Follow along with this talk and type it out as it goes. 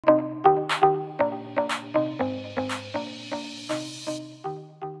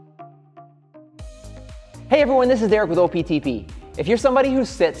Hey everyone, this is Derek with OPTP. If you're somebody who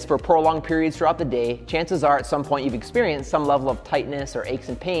sits for prolonged periods throughout the day, chances are at some point you've experienced some level of tightness or aches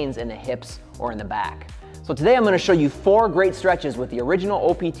and pains in the hips or in the back. So today I'm going to show you 4 great stretches with the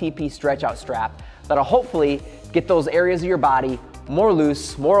original OPTP Stretch Out Strap that'll hopefully get those areas of your body more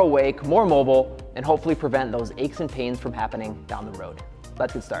loose, more awake, more mobile, and hopefully prevent those aches and pains from happening down the road.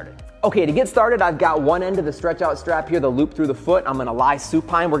 Let's get started. Okay, to get started, I've got one end of the stretch out strap here, the loop through the foot. I'm gonna lie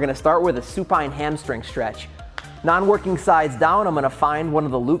supine. We're gonna start with a supine hamstring stretch. Non-working sides down, I'm gonna find one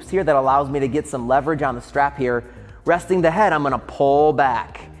of the loops here that allows me to get some leverage on the strap here. Resting the head, I'm gonna pull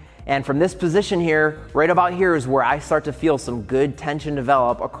back. And from this position here, right about here is where I start to feel some good tension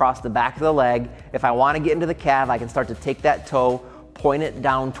develop across the back of the leg. If I wanna get into the calf, I can start to take that toe, point it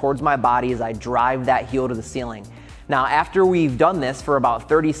down towards my body as I drive that heel to the ceiling. Now, after we've done this for about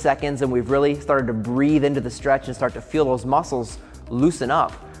 30 seconds and we've really started to breathe into the stretch and start to feel those muscles loosen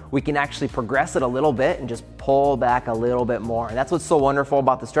up, we can actually progress it a little bit and just pull back a little bit more. And that's what's so wonderful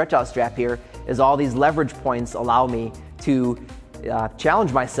about the stretch out strap here, is all these leverage points allow me to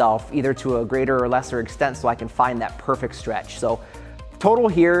challenge myself either to a greater or lesser extent so I can find that perfect stretch. So total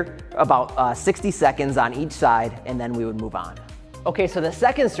here, about 60 seconds on each side, and then we would move on. Okay, so the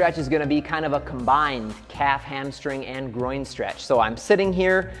second stretch is gonna be kind of a combined calf, hamstring, and groin stretch. So I'm sitting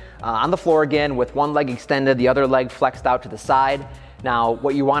here on the floor again with one leg extended, the other leg flexed out to the side. Now,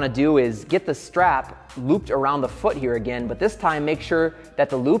 what you wanna do is get the strap looped around the foot here again, but this time make sure that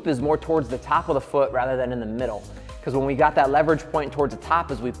the loop is more towards the top of the foot rather than in the middle. Because when we got that leverage point towards the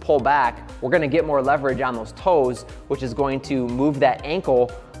top as we pull back, we're gonna get more leverage on those toes, which is going to move that ankle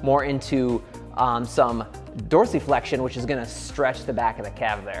more into some dorsiflexion, which is gonna stretch the back of the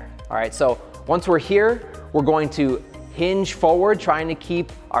calf there. All right, so once we're here, we're going to hinge forward, trying to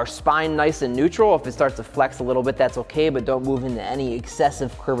keep our spine nice and neutral. If it starts to flex a little bit, that's okay, but don't move into any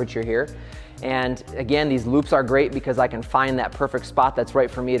excessive curvature here. And again, these loops are great because I can find that perfect spot that's right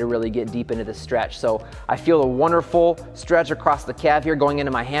for me to really get deep into the stretch. So I feel a wonderful stretch across the calf here going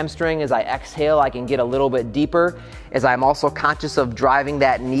into my hamstring. As I exhale, I can get a little bit deeper, as I'm also conscious of driving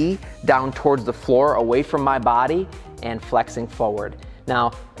that knee down towards the floor away from my body and flexing forward.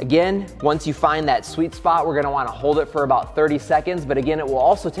 Now, again, once you find that sweet spot, we're gonna wanna hold it for about 30 seconds, but again, it will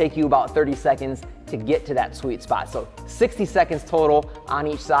also take you about 30 seconds to get to that sweet spot. So 60 seconds total on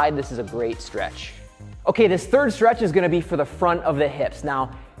each side. This is a great stretch. Okay, this third stretch is gonna be for the front of the hips. Now,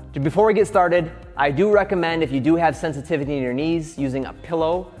 before we get started, I do recommend, if you do have sensitivity in your knees, using a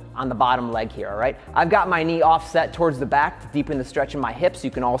pillow on the bottom leg here, all right? I've got my knee offset towards the back to deepen the stretch in my hips.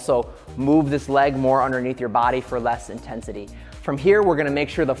 You can also move this leg more underneath your body for less intensity. From here, we're gonna make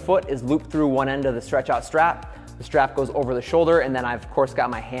sure the foot is looped through one end of the stretch out strap. The strap goes over the shoulder, and then I've of course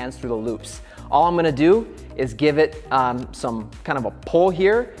got my hands through the loops. All I'm gonna do is give it some kind of a pull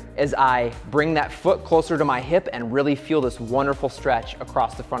here as I bring that foot closer to my hip and really feel this wonderful stretch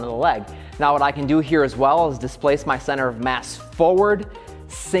across the front of the leg. Now what I can do here as well is displace my center of mass forward,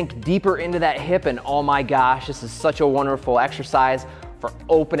 sink deeper into that hip, and oh my gosh, this is such a wonderful exercise for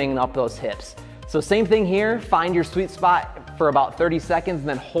opening up those hips. So same thing here, find your sweet spot for about 30 seconds and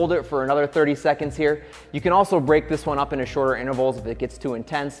then hold it for another 30 seconds here. You can also break this one up into shorter intervals if it gets too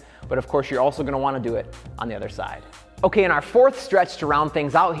intense, but of course you're also gonna wanna do it on the other side. Okay, and our fourth stretch to round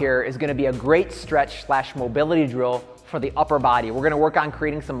things out here is gonna be a great stretch / mobility drill for the upper body. We're gonna work on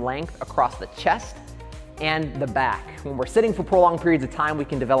creating some length across the chest and the back. When we're sitting for prolonged periods of time, we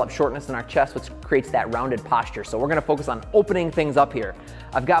can develop shortness in our chest, which creates that rounded posture. So we're gonna focus on opening things up here.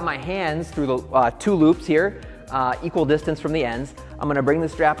 I've got my hands through the 2 loops here, equal distance from the ends. I'm gonna bring the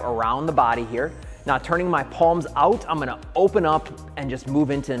strap around the body here. Now turning my palms out, I'm gonna open up and just move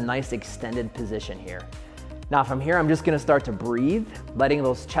into a nice extended position here. Now from here, I'm just gonna start to breathe, letting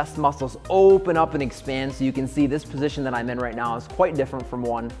those chest muscles open up and expand. So you can see this position that I'm in right now is quite different from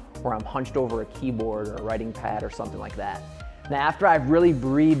one where I'm hunched over a keyboard or a writing pad or something like that. Now after I've really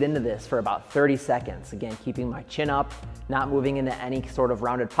breathed into this for about 30 seconds, again, keeping my chin up, not moving into any sort of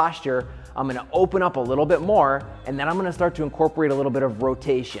rounded posture, I'm gonna open up a little bit more, and then I'm gonna start to incorporate a little bit of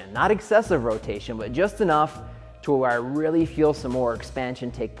rotation. Not excessive rotation, but just enough to where I really feel some more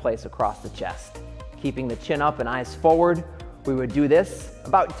expansion take place across the chest. Keeping the chin up and eyes forward, we would do this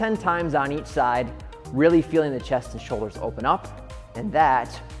about 10 times on each side, really feeling the chest and shoulders open up, and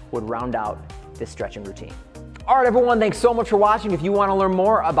that would round out this stretching routine. All right, everyone, thanks so much for watching. If you want to learn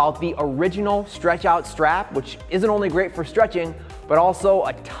more about the original Stretch Out Strap, which isn't only great for stretching, but also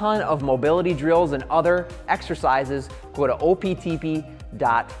a ton of mobility drills and other exercises, go to optp.com.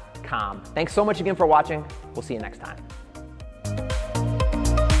 Thanks so much again for watching. We'll see you next time.